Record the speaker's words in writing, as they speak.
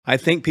I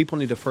think people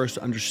need to first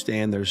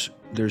understand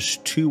there's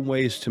two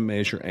ways to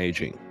measure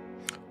aging.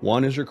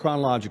 One is your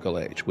chronological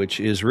age,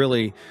 which is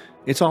really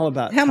it's all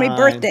about How many time,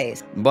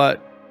 birthdays?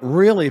 but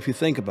really if you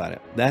think about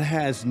it, that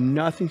has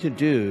nothing to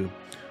do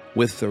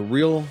with the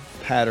real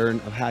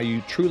pattern of how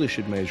you truly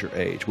should measure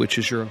age, which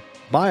is your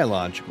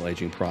biological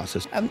aging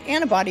process.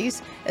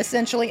 Antibodies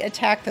essentially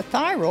attack the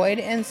thyroid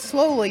and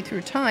slowly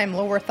through time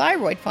lower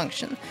thyroid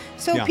function.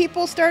 So Yeah.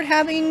 people start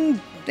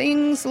having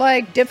things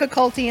like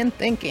difficulty in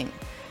thinking.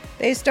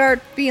 They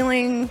start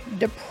feeling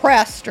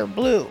depressed or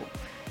blue.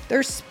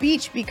 Their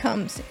speech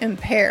becomes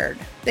impaired.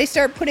 They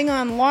start putting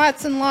on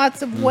lots and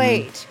lots of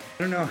weight.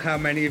 I don't know how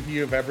many of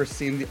you have ever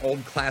seen the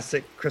old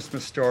classic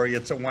Christmas story,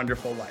 It's a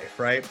Wonderful Life,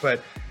 right?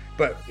 But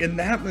in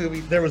that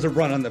movie, there was a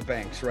run on the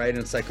banks, right? And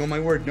it's like, oh my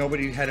word,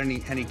 nobody had any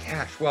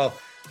cash. Well,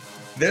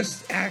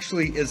 this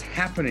actually is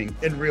happening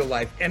in real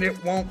life, and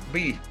it won't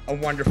be a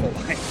wonderful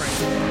life,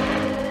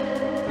 right?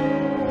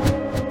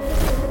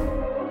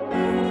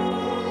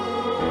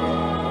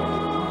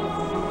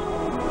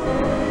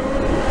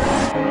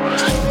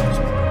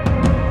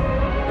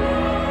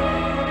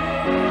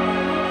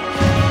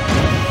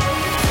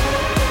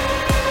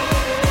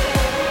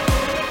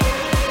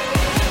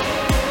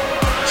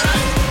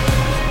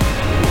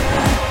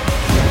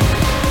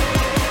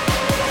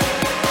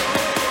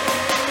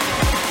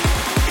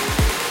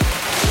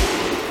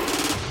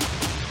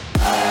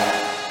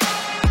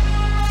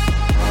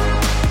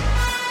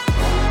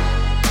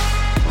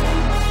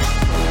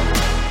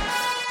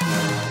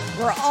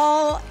 We're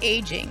all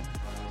aging.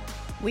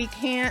 We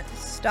can't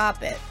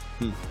stop it.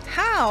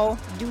 How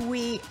do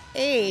we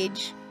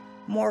age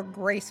more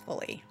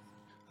gracefully?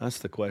 That's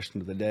the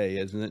question of the day,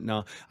 isn't it?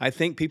 No, I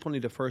think people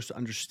need to first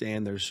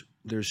understand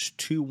there's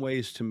two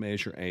ways to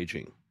measure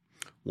aging.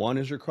 One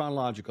is your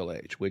chronological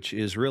age, which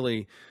is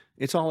really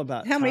it's all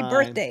about How many time,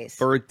 birthdays?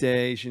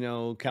 birthdays,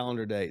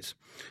 calendar dates.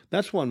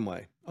 That's one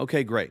way.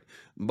 Okay, great.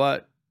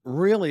 But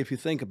really, if you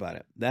think about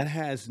it, that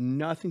has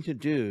nothing to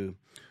do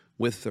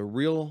with the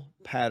real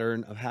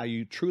pattern of how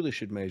you truly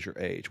should measure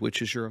age,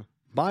 which is your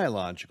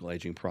biological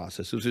aging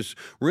process. It's just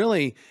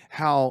really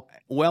how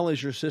well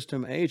is your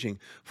system aging.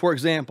 For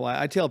example,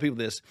 I tell people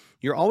this,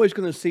 you're always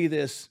going to see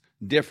this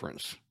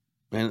difference.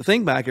 And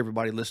think back,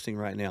 everybody listening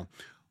right now,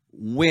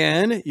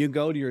 when you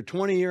go to your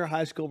 20-year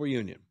high school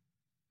reunion,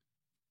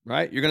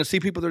 right? You're going to see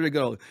people there to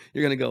go,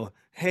 you're going to go,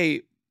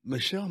 hey,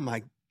 Michelle,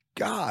 my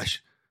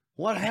gosh,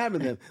 what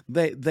happened to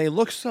them? They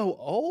look so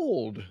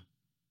old,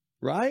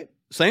 right?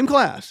 Same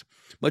class,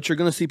 but you're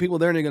going to see people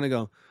there and you're going to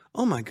go,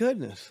 oh my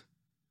goodness,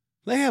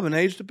 they haven't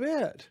aged a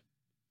bit.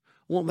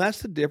 Well,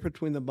 that's the difference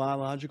between the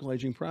biological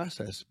aging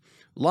process.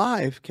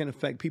 Life can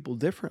affect people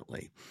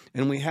differently,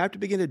 and we have to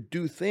begin to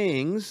do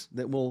things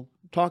that we'll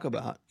talk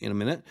about in a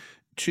minute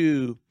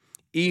to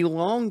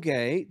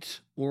elongate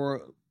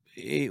or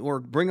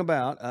bring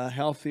about a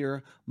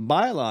healthier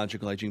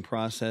biological aging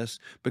process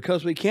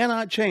because we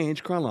cannot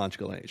change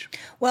chronological age.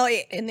 Well,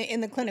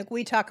 in the clinic,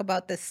 we talk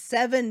about the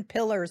 7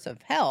 pillars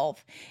of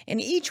health,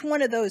 and each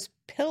one of those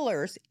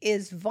pillars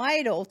is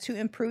vital to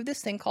improve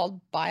this thing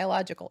called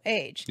biological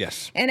age.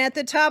 Yes. And at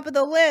the top of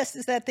the list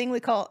is that thing we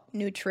call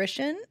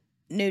nutrition.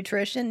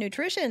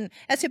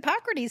 As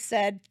Hippocrates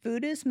said,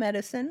 food is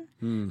medicine,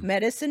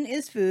 medicine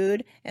is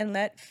food, and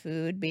let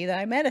food be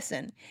thy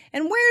medicine.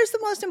 And where's the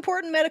most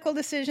important medical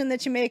decision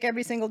that you make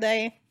every single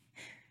day?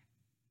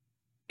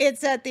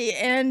 It's at the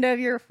end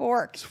of your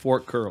fork. It's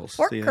fork curls.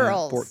 Fork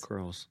curls. Fork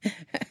curls.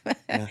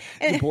 Yeah.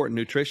 It's important.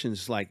 Nutrition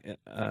is like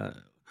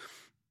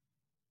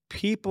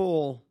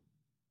people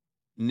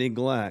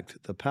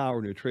neglect the power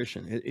of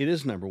nutrition. It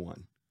is number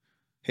one.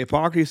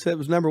 Hippocrates said it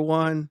was number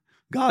one.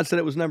 God said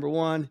it was number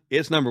one.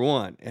 It's number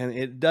one. And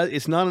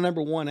it's not a number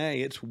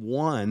 1A. It's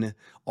one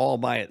all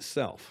by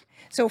itself.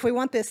 So if we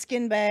want this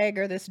skin bag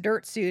or this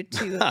dirt suit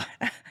to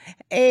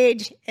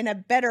age in a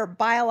better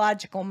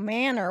biological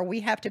manner, we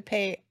have to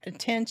pay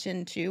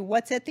attention to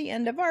what's at the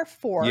end of our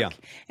fork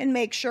and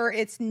make sure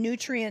it's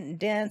nutrient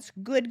dense,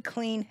 good,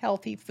 clean,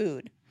 healthy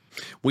food.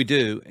 We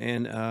do.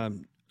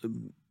 And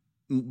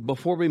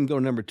before we even go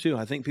to number 2,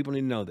 I think people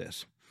need to know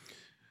this.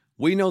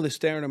 We know the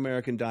standard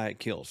American diet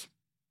kills.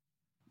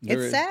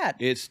 It's sad.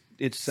 It's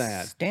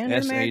sad.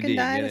 Standard American SAD,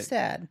 diet get is it?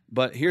 sad.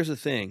 But here's the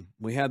thing.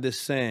 We have this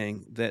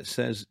saying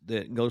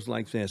that goes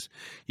like this.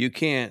 You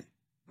can't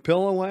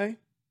pill away.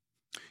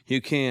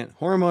 You can't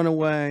hormone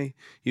away.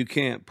 You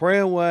can't pray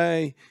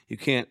away. You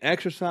can't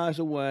exercise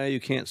away. You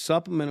can't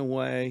supplement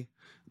away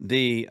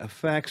the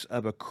effects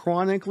of a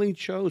chronically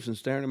chosen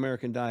standard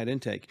American diet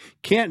intake.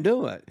 Can't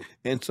do it.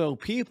 And so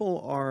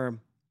people are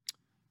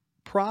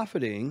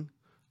profiting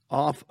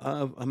off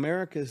of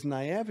America's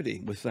naivety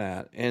with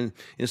that. And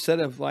instead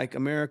of like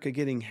America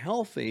getting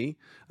healthy,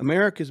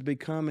 America's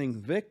becoming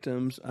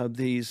victims of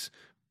these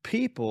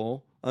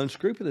people,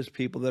 unscrupulous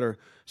people that are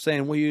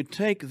saying, well, you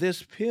take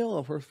this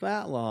pill for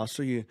fat loss,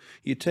 or you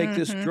take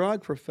this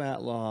drug for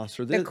fat loss,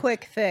 or this. The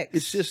quick fix.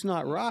 It's just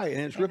not right,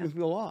 and it's ripping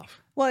people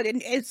off. Well, Well,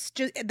 it's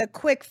just the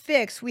quick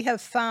fix. We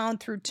have found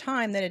through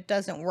time that it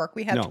doesn't work.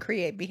 We have to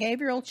create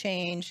behavioral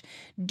change,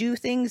 do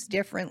things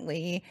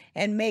differently,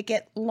 and make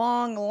it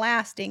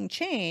long-lasting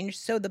change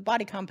so the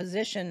body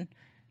composition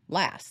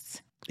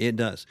lasts. It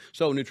does.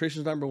 So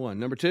nutrition's number one.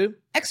 Number two?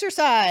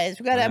 Exercise.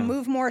 We got to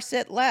move more,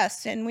 sit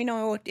less. And we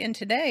know in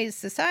today's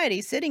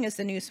society, sitting is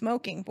the new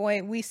smoking.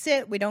 Boy, we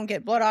sit, we don't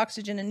get blood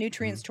oxygen and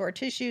nutrients to our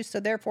tissues, so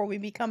therefore we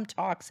become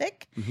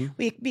toxic.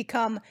 We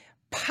become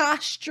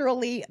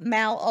posturally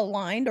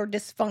malaligned or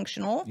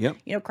dysfunctional. You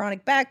know,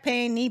 chronic back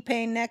pain, knee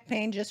pain, neck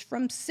pain, just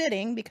from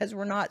sitting because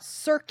we're not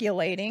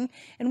circulating.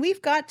 And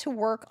we've got to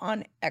work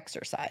on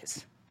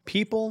exercise.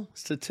 People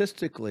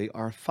statistically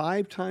are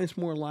 5 times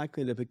more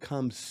likely to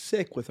become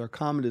sick with our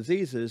common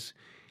diseases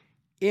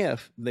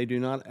if they do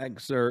not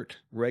exert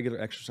regular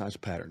exercise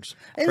patterns.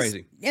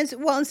 Crazy.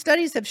 And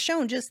studies have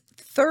shown just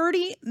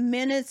 30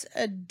 minutes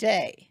a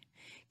day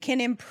can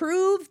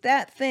improve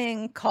that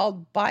thing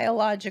called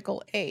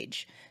biological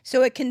age.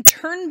 So it can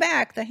turn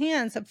back the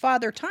hands of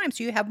Father Time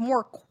so you have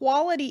more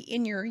quality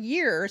in your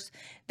years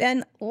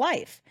than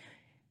life.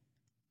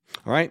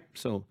 All right.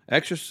 So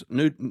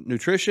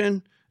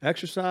nutrition,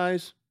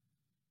 exercise,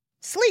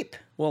 sleep.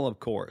 Well, of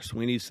course,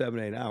 we need 7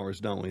 to 8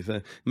 hours, don't we?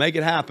 So make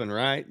it happen,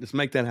 right? Let's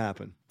make that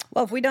happen.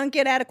 Well, if we don't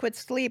get adequate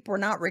sleep, we're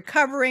not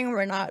recovering,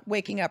 we're not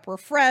waking up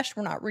refreshed,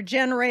 we're not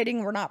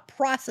regenerating, we're not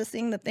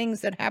processing the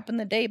things that happened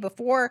the day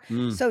before.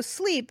 So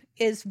sleep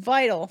is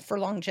vital for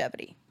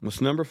longevity.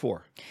 What's number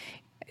 4?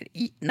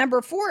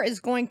 Number 4 is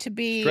going to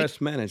be stress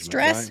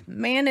management.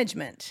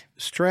 Management.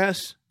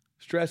 Stress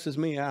stresses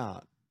me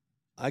out.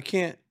 I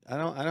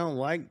don't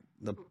like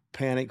the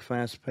panic,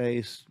 fast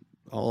pace,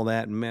 all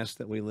that mess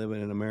that we live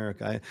in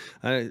America.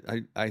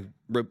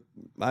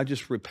 I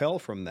just repel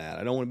from that.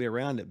 I don't want to be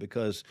around it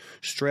because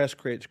stress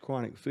creates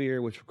chronic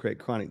fear, which will create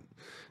chronic,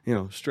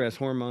 stress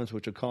hormones,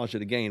 which will cause you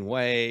to gain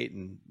weight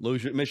and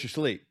miss your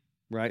sleep.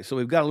 Right. So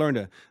we've got to learn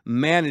to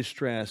manage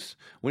stress.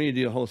 We need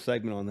to do a whole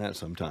segment on that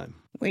sometime.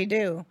 We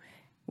do.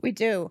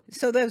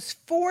 So those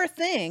 4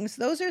 things,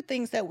 those are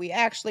things that we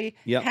actually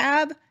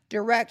have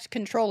direct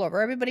control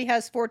over. Everybody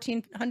has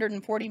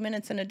 1,440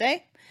 minutes in a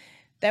day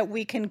that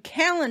we can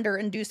calendar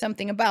and do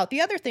something about.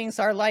 The other things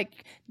are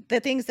like the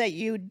things that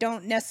you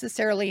don't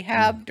necessarily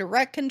have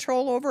direct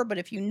control over, but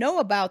if you know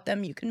about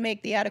them, you can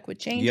make the adequate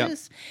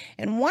changes.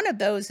 And one of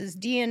those is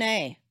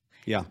DNA.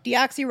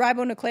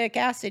 Deoxyribonucleic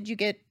acid, you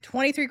get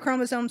 23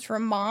 chromosomes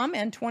from mom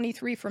and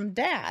 23 from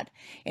dad.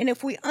 And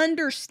if we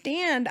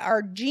understand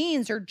our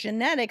genes or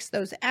genetics,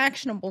 those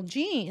actionable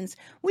genes,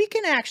 we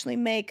can actually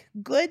make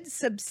good,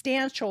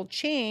 substantial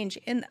change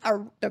in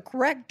the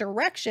correct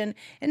direction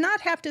and not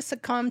have to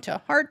succumb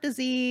to heart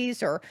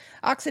disease or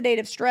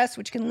oxidative stress,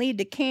 which can lead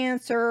to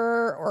cancer,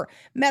 or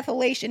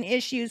methylation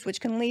issues,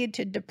 which can lead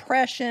to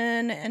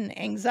depression and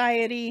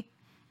anxiety.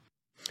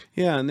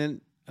 Yeah, and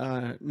then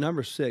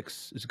number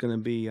 6 is going to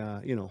be,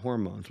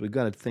 hormones. We've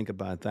got to think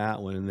about that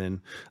one. And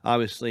then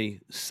obviously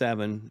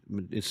 7,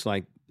 it's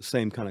like the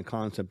same kind of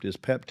concept as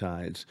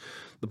peptides.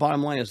 The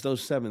bottom line is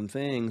those 7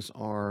 things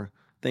are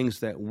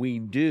things that we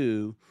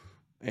do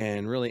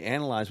and really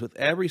analyze with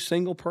every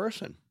single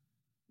person,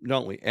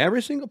 don't we?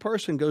 Every single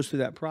person goes through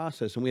that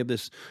process. And we have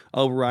this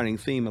overriding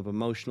theme of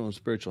emotional and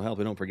spiritual health.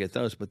 We don't forget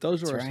those, but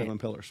those are our 7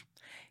 pillars.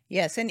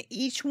 Yes. And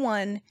each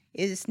one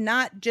is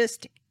not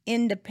just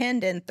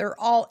independent, they're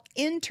all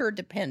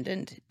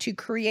interdependent to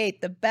create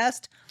the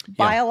best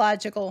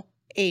biological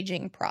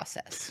aging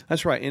process.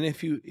 That's right. And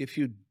if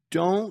you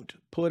don't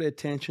put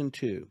attention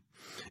to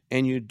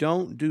and you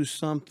don't do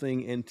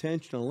something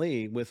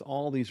intentionally with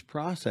all these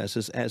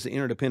processes as the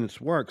interdependence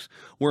works,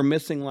 we're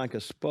missing like a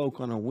spoke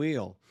on a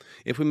wheel.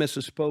 If we miss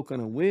a spoke on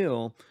a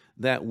wheel,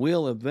 that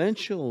wheel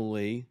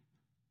eventually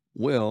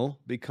will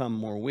become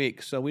more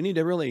weak. So we need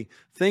to really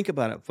think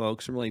about it,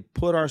 folks, and really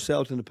put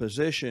ourselves in a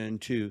position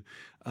to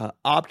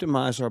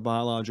optimize our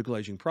biological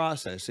aging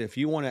process. If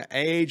you want to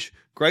age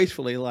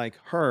gracefully like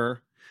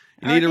her,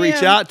 you need to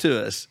reach out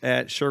to us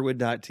at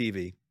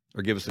Sherwood.tv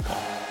or give us a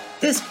call.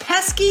 This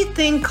pesky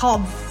thing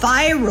called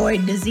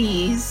thyroid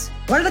disease,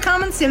 what are the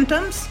common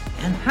symptoms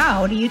and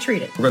how do you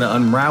treat it? We're going to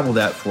unravel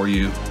that for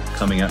you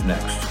coming up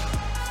next.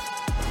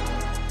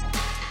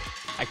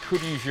 I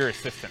could use your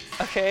assistance.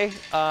 Okay,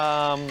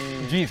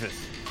 Jesus.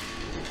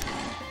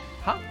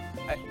 Huh?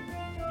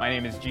 My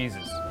name is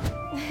Jesus.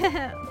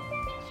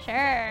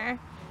 Sure.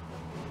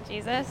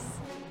 Jesus.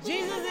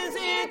 Jesus is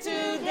here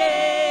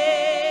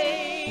today.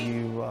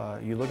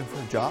 You looking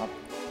for a job?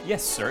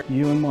 Yes, sir.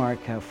 You and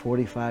Mark have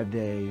 45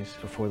 days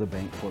before the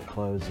bank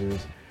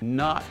forecloses.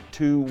 Not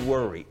to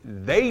worry.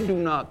 They do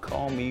not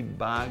call me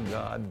by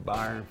God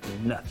Byron for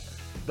nothing.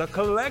 The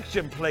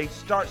collection plate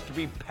starts to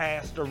be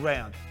passed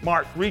around.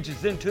 Mark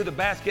reaches into the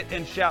basket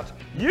and shouts,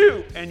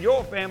 "You and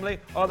your family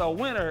are the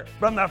winner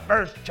from the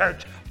First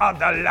Church of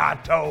the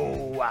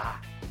Lotto."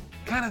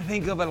 Kind of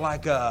think of it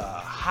like a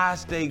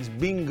high-stakes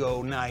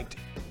bingo night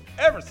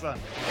every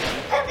Sunday.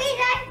 Poopy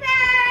diaper!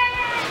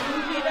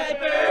 Poopy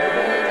diaper!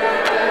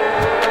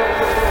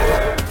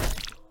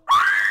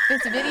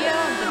 This video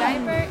of the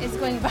diaper is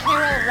going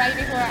viral right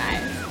before our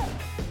eyes.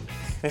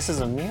 This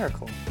is a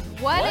miracle.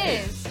 What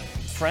is?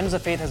 Friends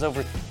of Faith has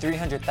over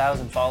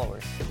 300,000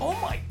 followers. Oh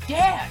my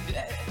dad!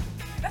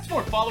 That's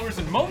more followers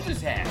than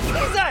Moses had.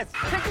 Jesus!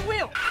 Take the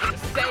wheel!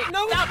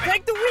 No, stop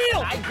take the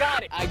wheel!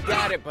 I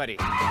got it, buddy.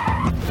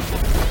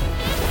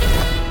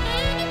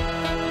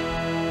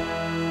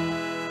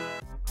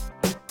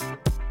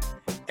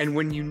 And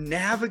when you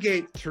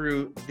navigate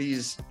through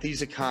these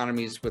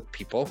economies with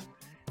people,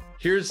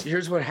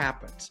 here's what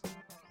happens.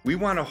 We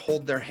want to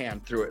hold their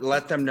hand through it,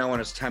 let them know when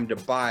it's time to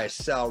buy,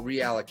 sell,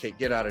 reallocate,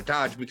 get out of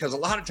Dodge. Because a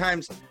lot of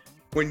times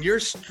when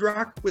you're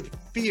struck with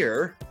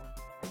fear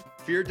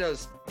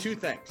does two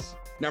things.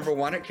 Number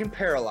one, it can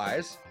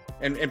paralyze,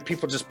 and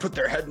people just put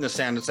their head in the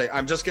sand and say,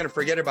 I'm just going to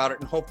forget about it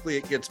and hopefully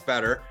it gets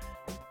better.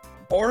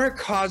 Or it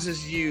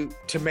causes you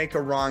to make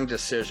a wrong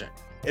decision.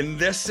 And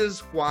this is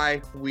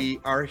why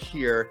we are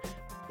here,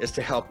 is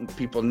to help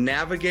people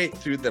navigate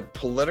through the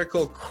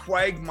political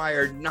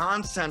quagmire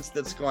nonsense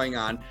that's going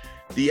on,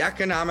 the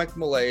economic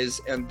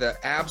malaise, and the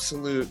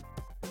absolute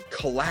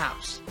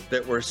collapse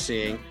that we're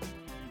seeing.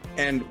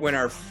 And when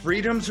our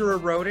freedoms are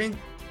eroding,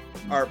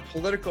 our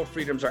political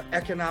freedoms, our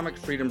economic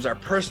freedoms, our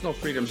personal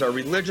freedoms, our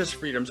religious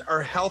freedoms,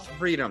 our health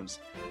freedoms,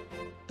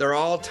 they're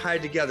all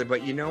tied together.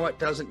 But you know what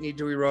doesn't need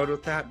to erode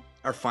with that?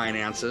 Our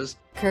finances.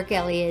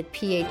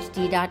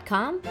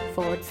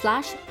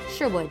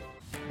 KirkElliottPhD.com/Sherwood.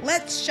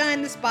 Let's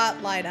shine the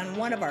spotlight on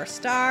one of our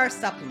star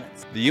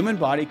supplements. The human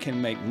body can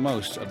make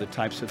most of the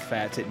types of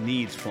fats it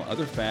needs from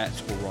other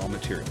fats or raw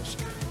materials,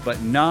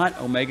 but not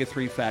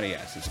omega-3 fatty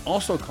acids,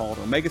 also called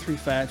omega-3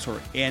 fats or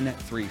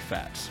N3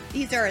 fats.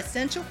 These are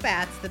essential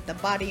fats that the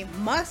body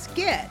must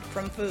get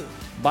from food.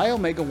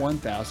 Biomega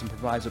 1000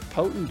 provides a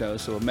potent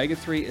dose of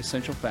omega-3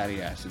 essential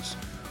fatty acids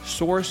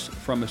sourced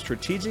from a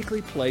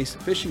strategically placed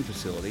fishing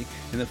facility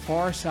in the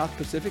far South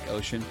Pacific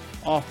Ocean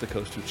off the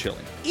coast of Chile.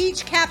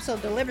 Each capsule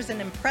delivers an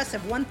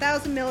impressive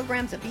 1,000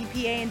 milligrams of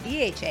EPA and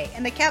DHA,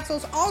 and the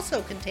capsules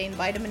also contain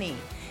vitamin E.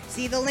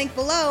 See the link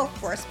below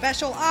for a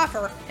special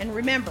offer, and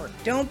remember,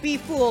 don't be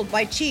fooled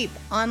by cheap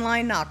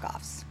online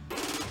knockoffs.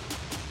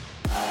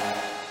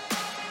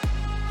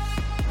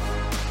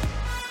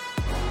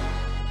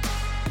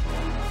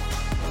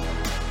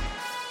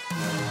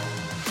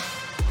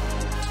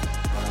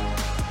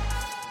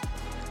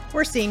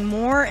 We're seeing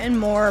more and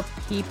more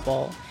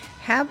people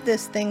have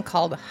this thing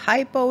called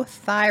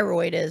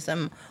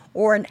hypothyroidism,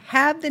 or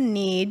have the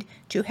need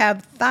to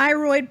have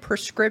thyroid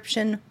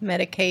prescription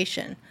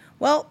medication.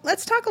 Well,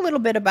 let's talk a little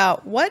bit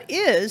about what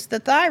is the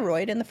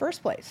thyroid in the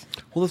first place.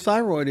 Well, the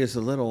thyroid is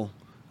a little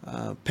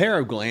pair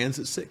of glands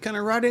that sit kind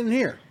of right in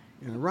here,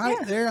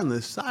 there on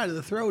the side of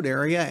the throat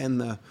area, and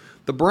the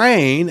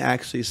brain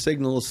actually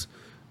signals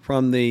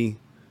from the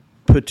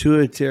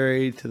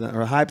pituitary to the,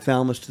 or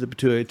hypothalamus to the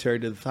pituitary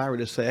to the thyroid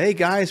to say, hey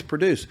guys,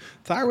 produce.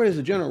 Thyroid, as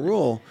a general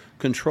rule,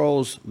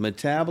 controls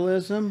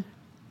metabolism,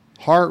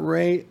 heart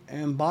rate,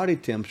 and body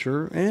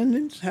temperature, and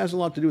it has a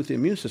lot to do with the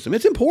immune system.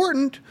 It's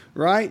important,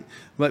 right?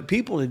 But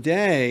people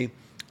today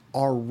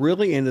are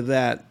really into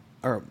that,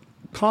 or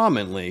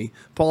commonly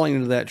falling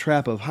into that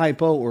trap of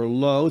hypo or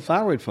low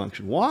thyroid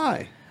function.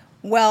 Why?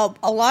 Well,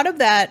 a lot of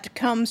that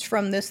comes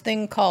from this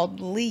thing called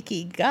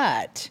leaky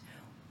gut,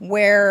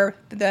 where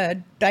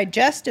the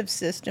digestive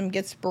system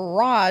gets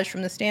barraged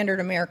from the standard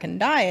American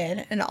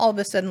diet, and all of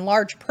a sudden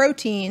large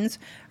proteins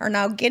are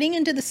now getting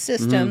into the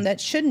system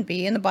that shouldn't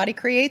be, and the body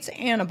creates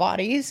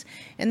antibodies,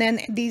 and then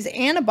these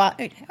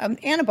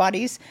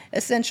antibodies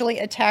essentially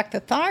attack the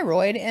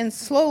thyroid and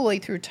slowly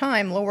through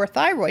time lower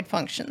thyroid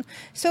function.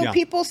 So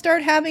people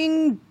start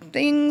having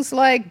things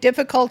like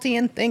difficulty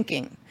in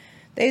thinking.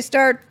 They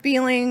start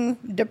feeling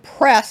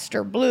depressed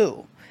or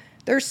blue.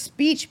 Their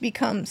speech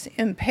becomes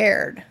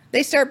impaired.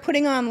 They start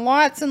putting on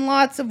lots and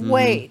lots of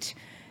weight.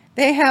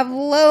 They have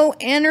low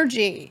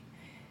energy.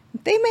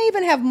 They may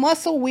even have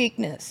muscle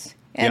weakness.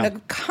 And a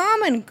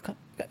common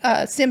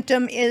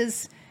symptom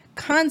is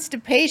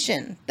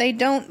constipation. They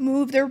don't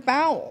move their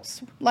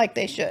bowels like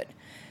they should.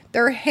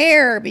 Their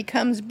hair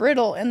becomes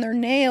brittle and their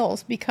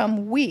nails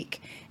become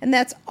weak. And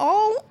that's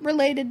all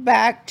related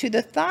back to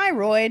the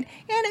thyroid,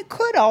 and it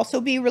could also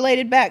be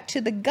related back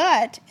to the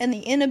gut and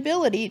the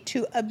inability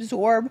to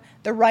absorb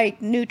the right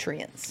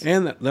nutrients.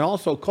 And they're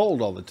also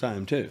cold all the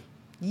time, too.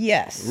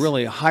 Yes.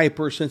 Really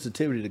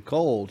hypersensitivity to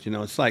cold. You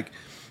know, it's like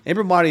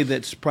everybody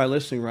that's probably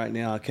listening right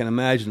now can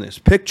imagine this.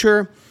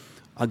 Picture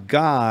a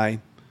guy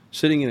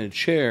sitting in a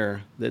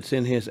chair that's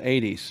in his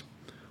 80s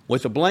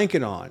with a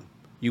blanket on.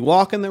 You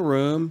walk in the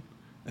room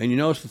and you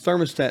notice the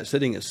thermostat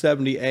sitting at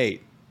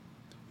 78.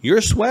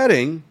 You're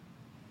sweating,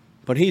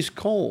 but he's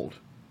cold.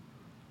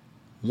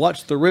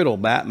 What's the riddle,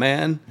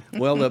 Batman?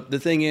 Well, the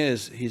thing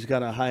is, he's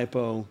got a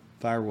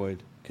hypothyroid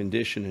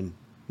condition and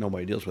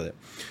nobody deals with it.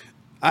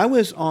 I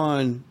was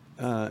on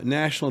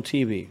national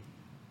TV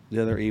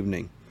the other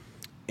evening,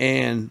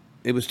 and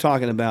it was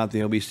talking about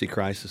the obesity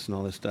crisis and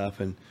all this stuff.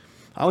 And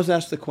I was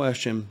asked the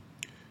question,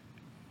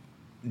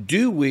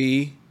 do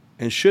we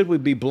and should we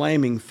be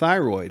blaming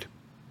thyroid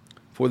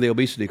for the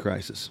obesity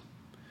crisis?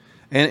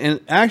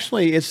 And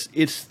actually, it's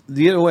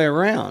the other way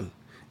around.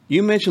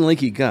 You mentioned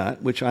leaky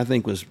gut, which I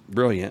think was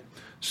brilliant.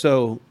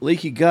 So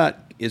leaky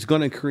gut is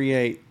going to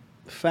create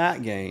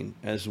fat gain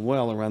as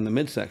well around the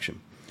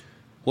midsection.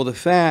 Well, the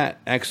fat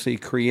actually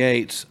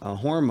creates a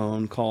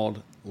hormone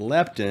called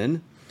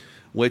leptin,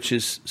 which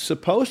is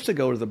supposed to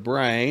go to the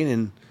brain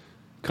and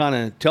kind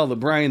of tell the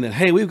brain that,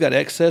 hey, we've got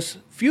excess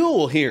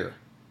fuel here.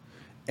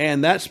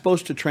 And that's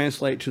supposed to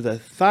translate to the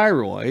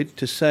thyroid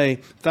to say,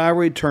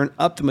 thyroid, turn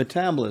up the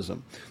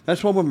metabolism.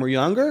 That's why when we're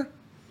younger,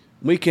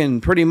 we can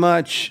pretty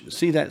much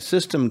see that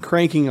system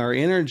cranking our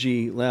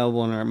energy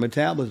level and our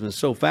metabolism is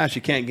so fast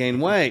you can't gain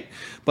weight.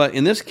 But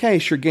in this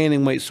case, you're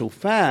gaining weight so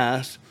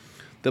fast,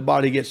 the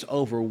body gets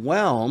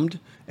overwhelmed.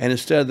 And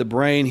instead of the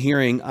brain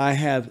hearing, I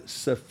have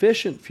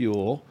sufficient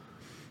fuel,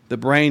 the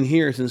brain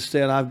hears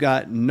instead, I've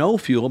got no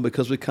fuel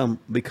because we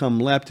become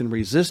leptin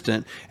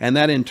resistant. And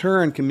that in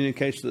turn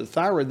communicates to the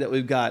thyroid that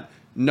we've got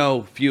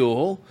no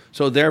fuel.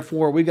 So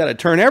therefore, we've got to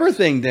turn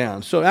everything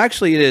down. So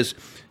actually it is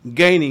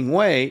gaining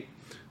weight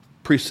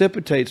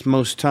precipitates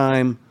most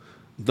time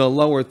the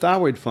lower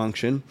thyroid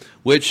function,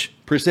 which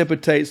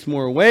precipitates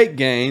more weight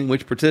gain,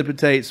 which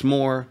precipitates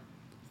more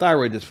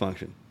thyroid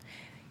dysfunction.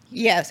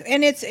 Yes,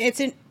 and it's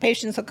in,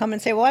 patients will come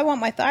and say, well, I want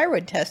my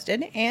thyroid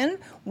tested, and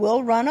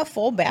we'll run a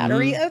full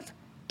battery of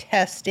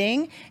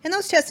testing, and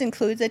those tests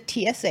include the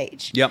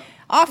TSH. Yep.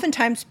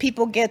 Oftentimes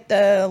people get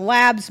the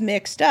labs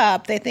mixed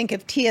up. They think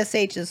if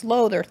TSH is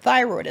low, their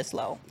thyroid is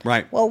low.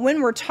 Right. Well,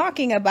 when we're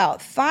talking about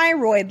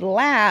thyroid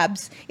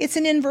labs, it's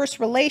an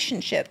inverse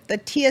relationship. The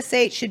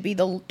TSH should be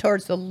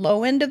towards the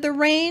low end of the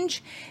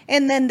range,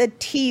 and then the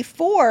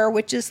T4,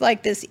 which is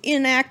like this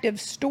inactive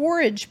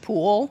storage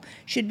pool,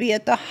 should be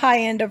at the high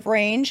end of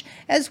range,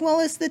 as well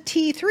as the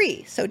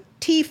T3. So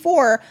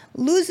T4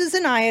 loses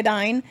an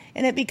iodine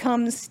and it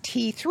becomes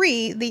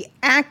T3, the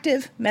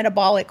active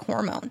metabolic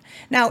hormone.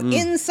 Now,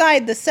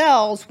 inside the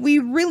cells, we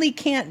really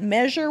can't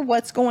measure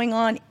what's going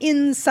on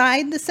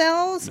inside the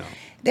cells. No.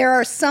 There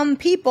are some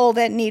people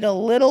that need a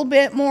little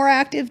bit more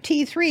active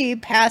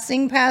T3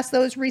 passing past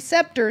those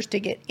receptors to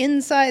get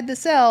inside the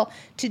cell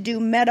to do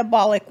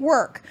metabolic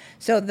work.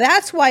 So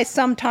that's why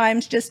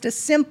sometimes just a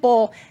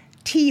simple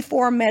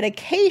T4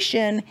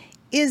 medication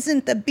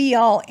isn't the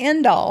be-all,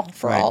 end-all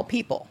for all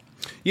people.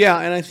 Yeah,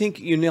 and I think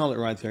you nailed it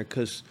right there,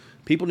 because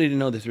people need to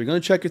know this. If you're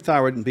going to check your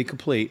thyroid and be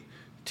complete,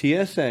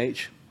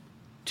 TSH,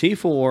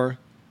 T4,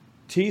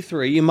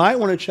 T3. You might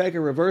want to check a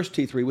reverse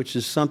T3, which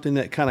is something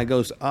that kind of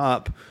goes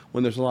up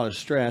when there's a lot of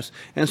stress.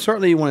 And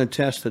certainly you want to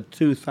test the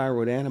 2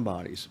 thyroid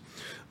antibodies.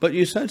 But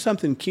you said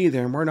something key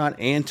there, and we're not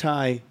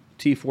anti-T4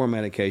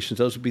 medications.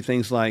 Those would be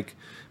things like,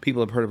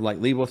 people have heard of like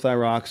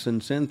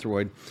levothyroxine,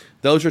 Synthroid.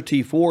 Those are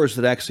T4s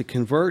that actually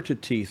convert to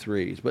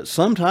T3s. But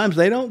sometimes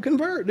they don't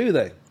convert, do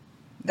they?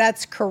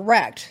 That's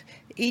correct.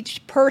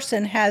 Each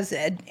person has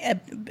an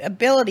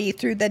ability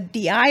through the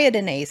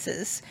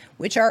deiodinases,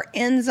 which are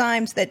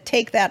enzymes that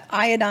take that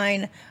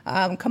iodine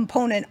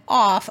component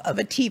off of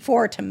a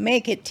T4 to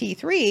make it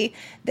T3.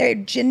 They're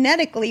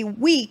genetically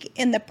weak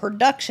in the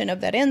production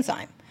of that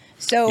enzyme.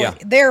 So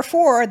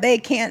therefore, they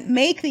can't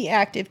make the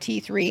active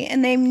T3,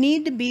 and they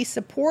need to be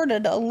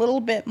supported a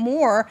little bit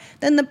more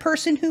than the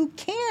person who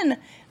can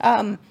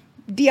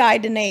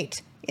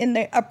deiodinate in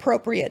the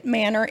appropriate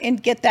manner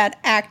and get that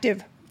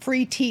active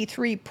free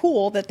T3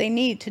 pool that they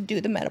need to do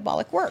the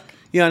metabolic work.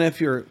 Yeah, and if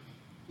you're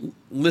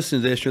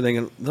listening to this, you're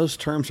thinking, those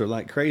terms are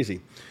like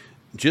crazy.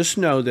 Just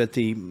know that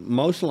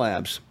most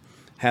labs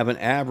have an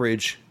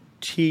average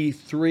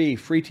T3,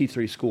 free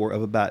T3 score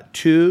of about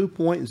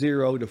 2.0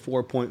 to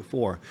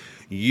 4.4.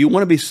 You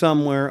want to be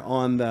somewhere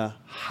on the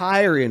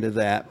higher end of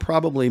that.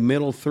 Probably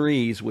middle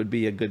 3s would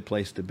be a good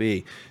place to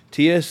be.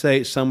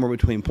 TSH somewhere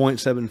between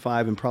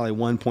 0.75 and probably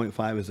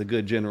 1.5 is a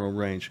good general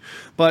range.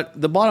 But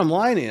the bottom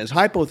line is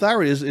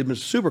hypothyroidism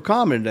is super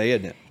common today,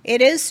 isn't it?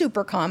 It is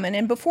super common.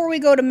 And before we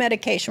go to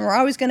medication, we're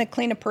always going to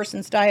clean a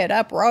person's diet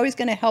up. We're always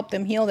going to help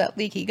them heal that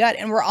leaky gut.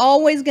 And we're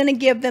always going to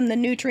give them the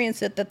nutrients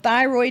that the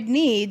thyroid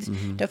needs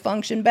to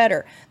function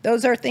better.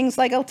 Those are things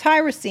like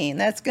L-tyrosine.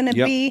 That's going to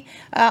be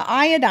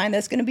iodine.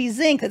 That's going to be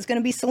zinc. That's going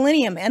to be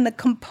selenium. And the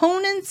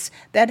components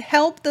that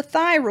help the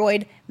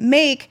thyroid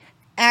make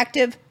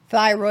active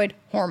thyroid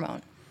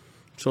hormone.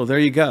 So there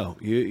you go.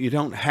 You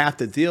don't have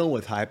to deal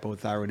with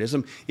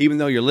hypothyroidism. Even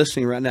though you're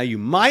listening right now, you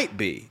might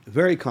be.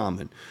 Very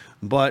common.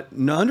 But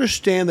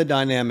understand the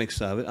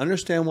dynamics of it,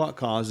 understand what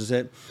causes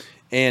it,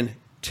 and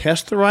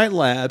test the right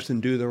labs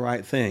and do the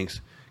right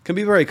things. It can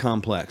be very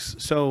complex.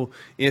 So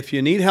if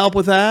you need help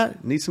with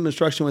that, need some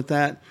instruction with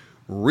that,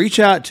 reach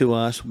out to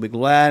us. We'll be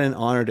glad and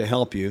honored to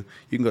help you.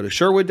 You can go to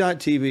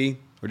Sherwood.tv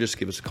or just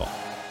give us a call.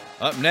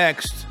 Up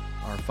next,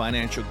 our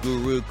financial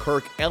guru,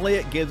 Kirk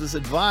Elliott, gives us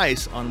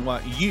advice on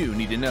what you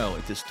need to know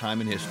at this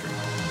time in history.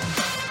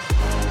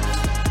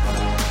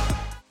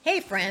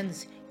 Hey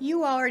friends,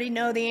 you already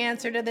know the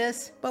answer to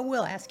this, but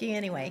we'll ask you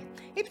anyway.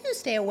 If you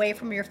stay away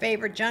from your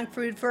favorite junk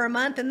food for a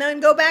month and then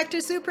go back to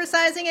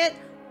supersizing it,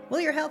 will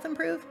your health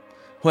improve?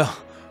 Well,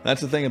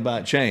 that's the thing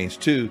about change.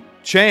 To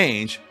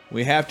change,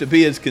 we have to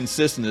be as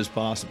consistent as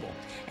possible.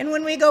 And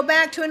when we go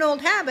back to an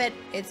old habit,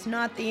 it's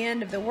not the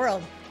end of the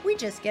world. We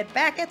just get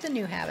back at the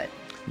new habit.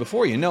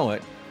 Before you know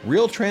it,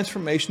 real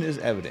transformation is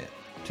evident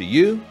to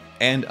you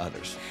and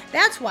others.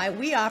 That's why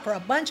we offer a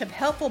bunch of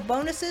helpful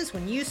bonuses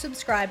when you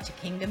subscribe to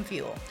Kingdom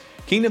Fuel.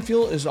 Kingdom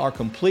Fuel is our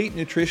complete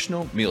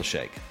nutritional meal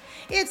shake.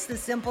 It's the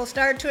simple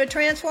start to a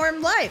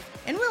transformed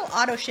life, and we'll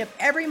auto ship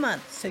every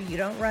month so you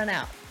don't run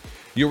out.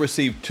 You'll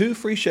receive 2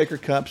 free shaker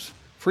cups,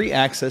 free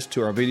access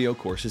to our video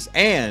courses,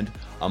 and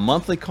a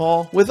monthly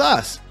call with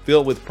us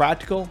filled with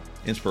practical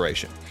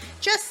inspiration.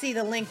 Just see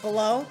the link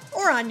below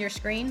or on your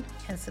screen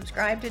and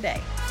subscribe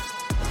today.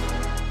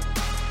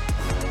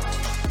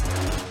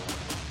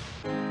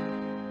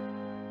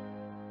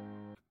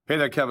 Hey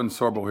there, Kevin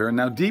Sorbo here.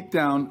 Now, deep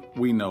down,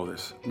 we know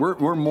this.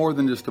 We're more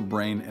than just a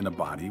brain and a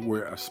body.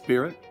 We're a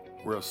spirit,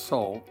 we're a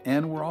soul,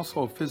 and we're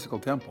also a physical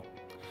temple.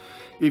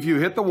 If you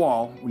hit the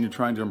wall when you're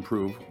trying to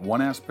improve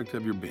one aspect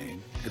of your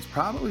being, it's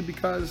probably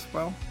because,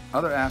 well,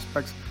 other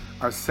aspects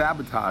are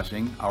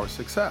sabotaging our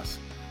success.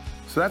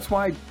 So that's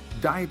why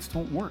diets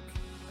don't work.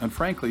 And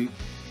frankly,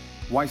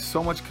 why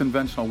so much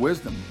conventional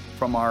wisdom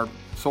from our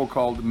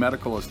so-called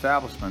medical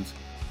establishments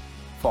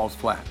falls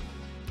flat.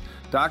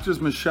 Doctors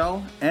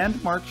Michelle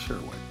and Mark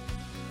Sherwood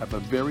have a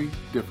very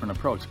different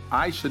approach.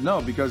 I should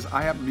know because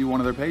I happen to be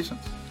one of their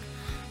patients.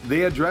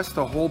 They address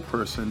the whole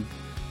person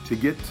to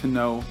get to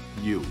know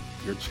you,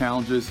 your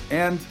challenges,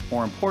 and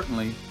more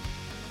importantly,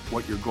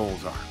 what your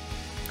goals are.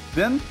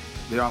 Then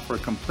they offer a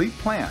complete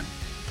plan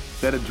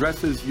that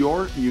addresses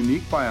your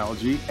unique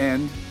biology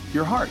and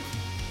your heart.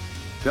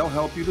 They'll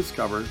help you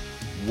discover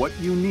what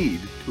you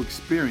need to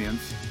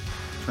experience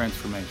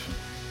transformation.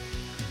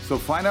 So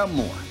find out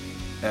more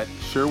at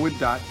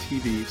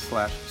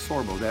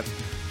sherwood.tv/sorbo. That's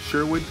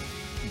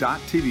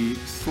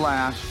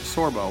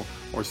sherwood.tv/sorbo,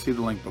 or see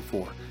the link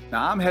before.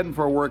 Now, I'm heading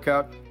for a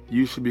workout.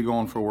 You should be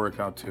going for a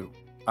workout too.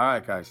 All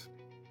right, guys.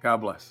 God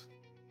bless.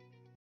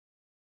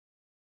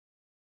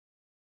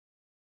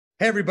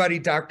 Hey, everybody.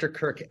 Dr.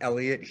 Kirk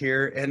Elliott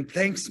here. And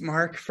thanks,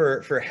 Mark,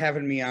 for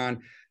having me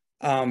on.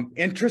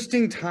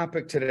 Interesting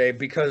topic today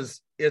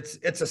because it's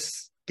a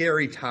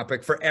scary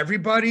topic for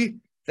everybody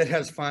that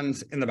has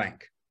funds in the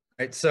bank,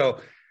 right? So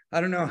I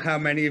don't know how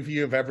many of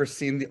you have ever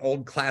seen the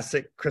old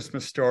classic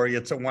Christmas story,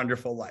 It's a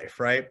Wonderful Life,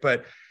 right?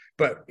 But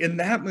in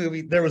that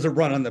movie, there was a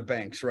run on the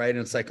banks, right? And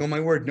it's like, oh my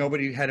word,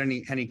 nobody had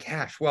any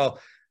cash. Well,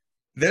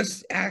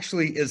 this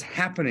actually is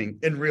happening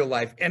in real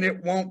life, and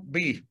it won't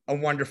be a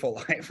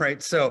wonderful life,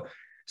 right? So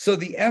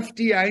the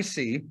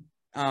FDIC,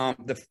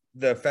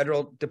 the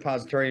Federal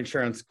Depository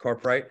Insurance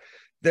Corp, right?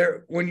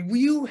 When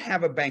you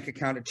have a bank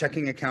account, a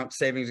checking account,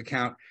 savings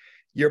account,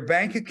 your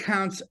bank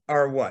accounts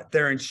are what?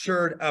 They're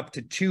insured up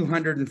to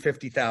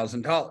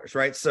 $250,000,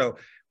 right? So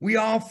we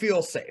all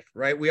feel safe,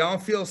 right? We all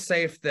feel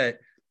safe that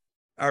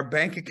our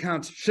bank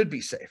accounts should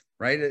be safe,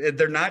 right?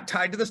 They're not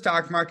tied to the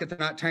stock market. They're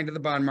not tied to the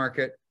bond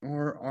market,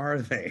 or are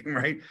they,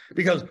 right?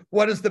 Because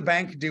what does the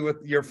bank do with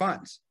your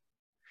funds?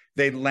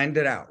 They lend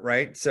it out,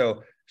 right?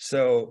 So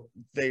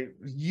they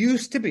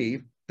used to be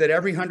that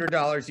every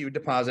 $100 you would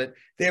deposit,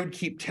 they would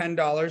keep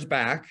 $10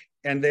 back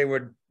and they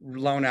would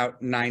loan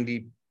out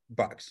 $90,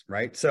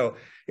 right? So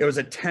it was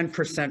a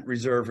 10%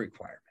 reserve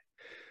requirement.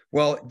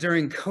 Well,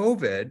 during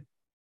COVID,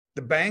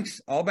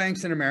 all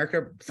banks in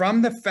America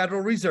from the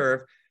Federal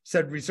Reserve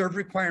said reserve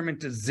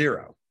requirement is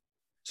 0.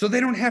 So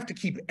they don't have to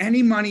keep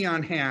any money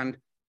on hand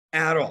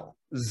at all.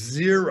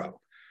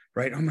 0,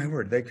 right? Oh my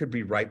word, they could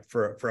be ripe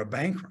for a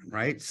bank run,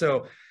 right?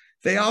 So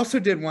they also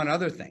did one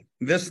other thing.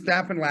 This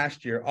happened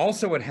last year.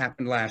 Also what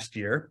happened last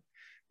year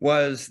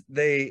was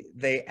the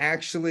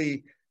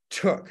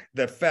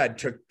Fed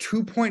took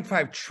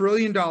 $2.5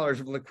 trillion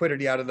of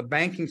liquidity out of the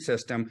banking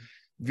system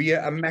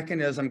via a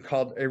mechanism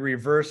called a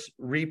reverse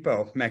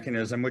repo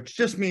mechanism, which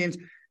just means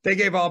they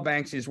gave all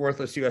banks these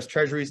worthless US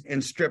treasuries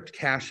and stripped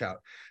cash out.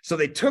 So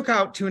they took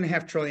out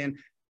 $2.5 trillion.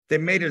 They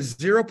made a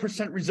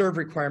 0% reserve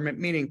requirement,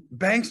 meaning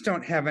banks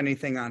don't have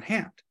anything on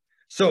hand.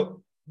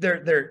 So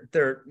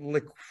their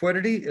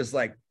liquidity is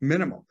like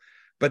minimal.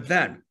 But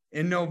then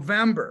in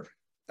November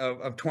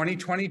of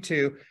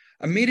 2022,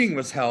 a meeting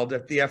was held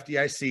at the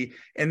FDIC,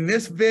 and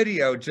this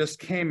video just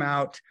came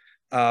out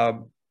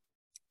end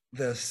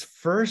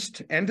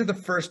of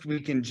the first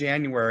week in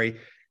January.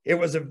 It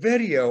was a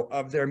video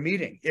of their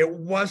meeting. It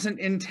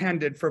wasn't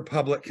intended for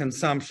public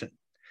consumption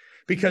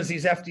because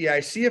these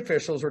FDIC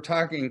officials were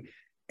talking,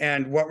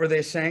 and what were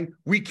they saying?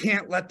 We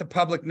can't let the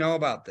public know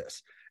about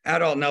this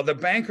at all. Now, the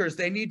bankers,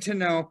 they need to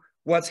know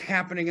what's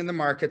happening in the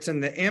markets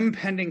and the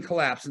impending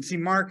collapse. And see,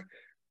 Mark,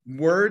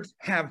 words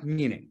have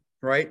meaning,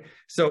 right?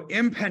 So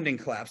impending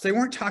collapse. They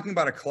weren't talking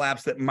about a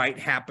collapse that might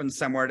happen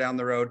somewhere down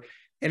the road.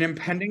 An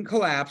impending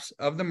collapse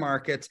of the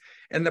markets,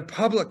 and the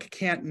public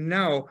can't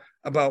know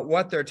about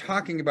what they're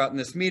talking about in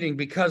this meeting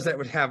because that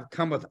would have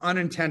come with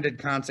unintended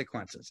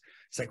consequences.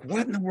 It's like,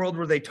 what in the world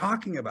were they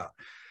talking about?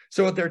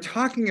 So what they're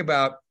talking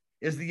about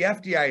is the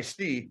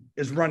FDIC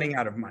is running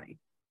out of money.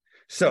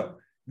 So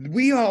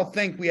we all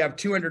think we have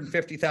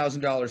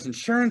 $250,000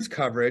 insurance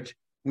coverage.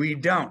 We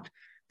don't,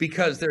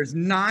 because there's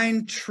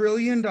 $9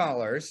 trillion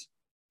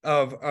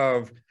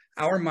of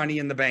our money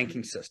in the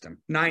banking system.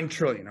 $9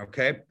 trillion,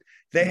 okay?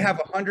 They have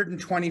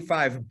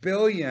 $125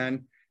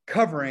 billion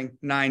covering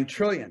 9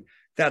 trillion.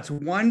 That's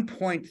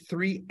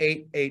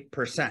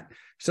 1.388%.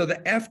 So the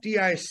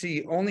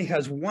FDIC only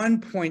has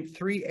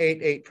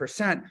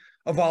 1.388%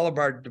 of all of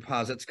our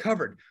deposits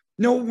covered.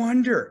 No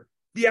wonder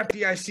the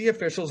FDIC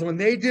officials, when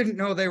they didn't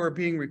know they were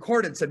being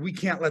recorded, said, we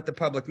can't let the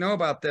public know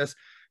about this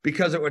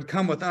because it would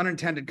come with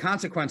unintended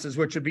consequences,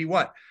 which would be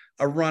what?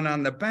 A run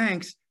on the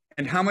banks.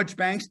 And how much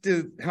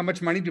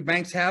money do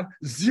banks have?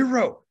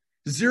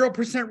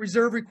 0%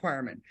 reserve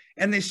requirement.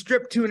 And they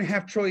stripped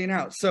 $2.5 trillion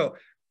out. So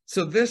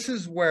this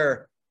is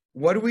where,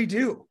 what do we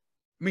do?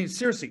 I mean,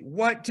 seriously,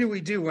 what do we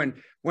do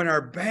when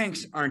our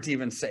banks aren't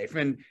even safe?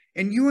 And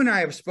you and I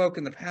have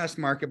spoken in the past,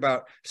 Mark,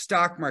 about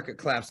stock market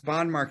collapse,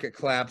 bond market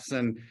collapse.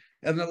 And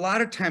a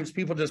lot of times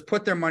people just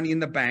put their money in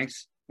the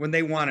banks when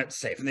they want it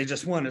safe and they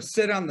just want to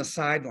sit on the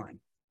sideline.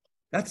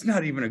 That's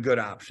not even a good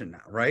option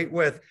now, right?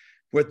 With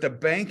the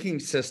banking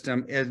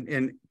system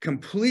in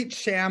complete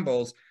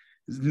shambles,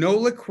 no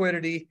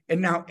liquidity,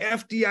 and now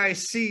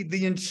FDIC,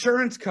 the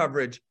insurance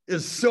coverage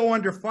is so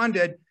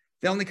underfunded,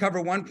 they only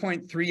cover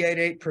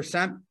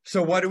 1.388%.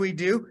 So what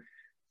do?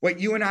 What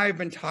you and I have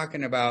been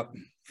talking about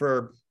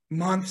for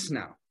months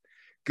now.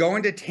 Go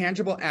into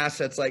tangible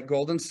assets like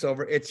gold and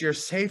silver. It's your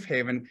safe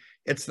haven.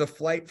 It's the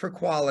flight for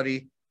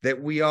quality that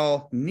we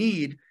all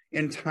need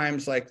in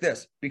times like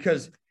this,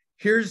 because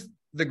here's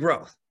the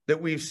growth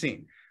that we've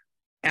seen.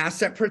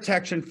 Asset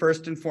protection,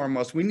 first and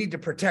foremost. We need to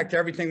protect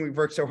everything we've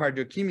worked so hard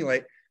to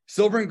accumulate.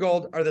 Silver and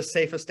gold are the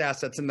safest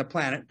assets in the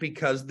planet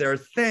because they're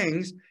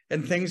things,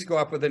 and things go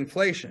up with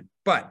inflation.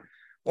 But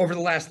over the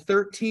last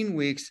 13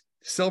 weeks,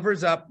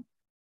 silver's up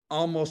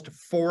almost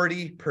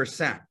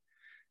 40%.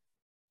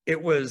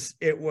 It was,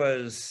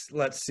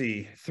 let's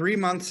see, 3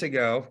 months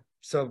ago,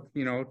 so,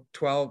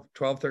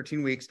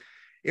 13 weeks,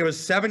 it was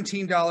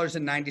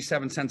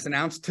 $17.97 an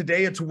ounce.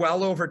 Today, it's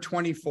well over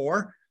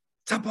 24.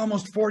 It's up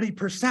almost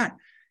 40%.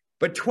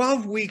 But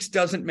 12 weeks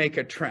doesn't make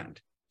a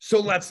trend. So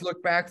let's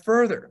look back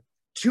further.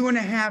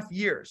 2.5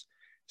 years.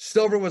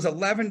 Silver was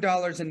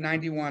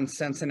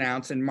 $11.91 an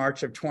ounce in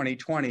March of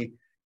 2020.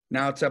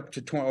 Now it's up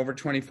to over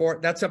 24.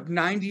 That's up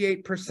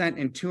 98%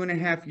 in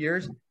 2.5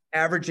 years,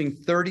 averaging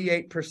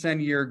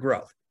 38% year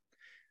growth.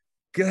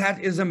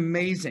 That is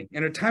amazing.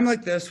 In a time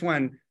like this,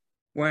 when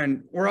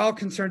we're all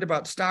concerned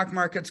about stock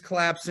markets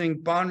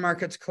collapsing, bond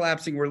markets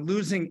collapsing, we're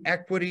losing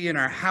equity in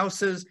our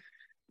houses,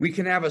 we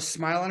can have a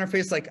smile on our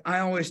face like I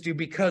always do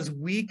because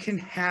we can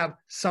have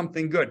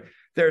something good.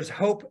 There's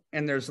hope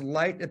and there's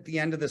light at the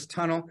end of this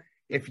tunnel.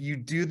 If you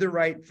do the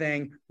right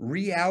thing,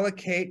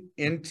 reallocate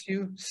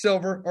into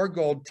silver or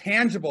gold,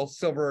 tangible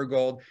silver or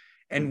gold,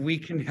 and we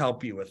can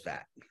help you with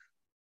that.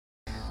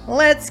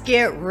 Let's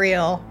get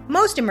real.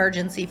 Most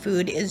emergency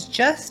food is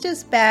just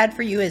as bad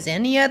for you as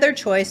any other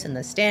choice in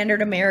the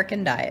standard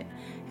American diet.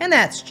 And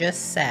that's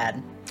just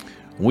sad.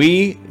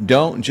 We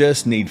don't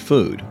just need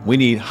food. We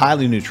need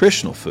highly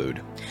nutritional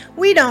food.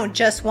 We don't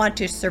just want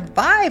to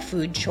survive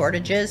food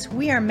shortages.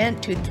 We are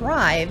meant to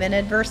thrive in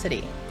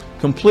adversity.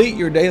 Complete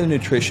your daily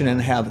nutrition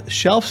and have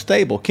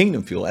shelf-stable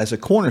Kingdom Fuel as a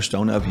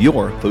cornerstone of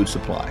your food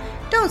supply.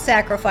 Don't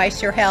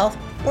sacrifice your health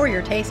or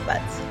your taste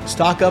buds.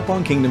 Stock up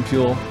on Kingdom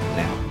Fuel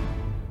now.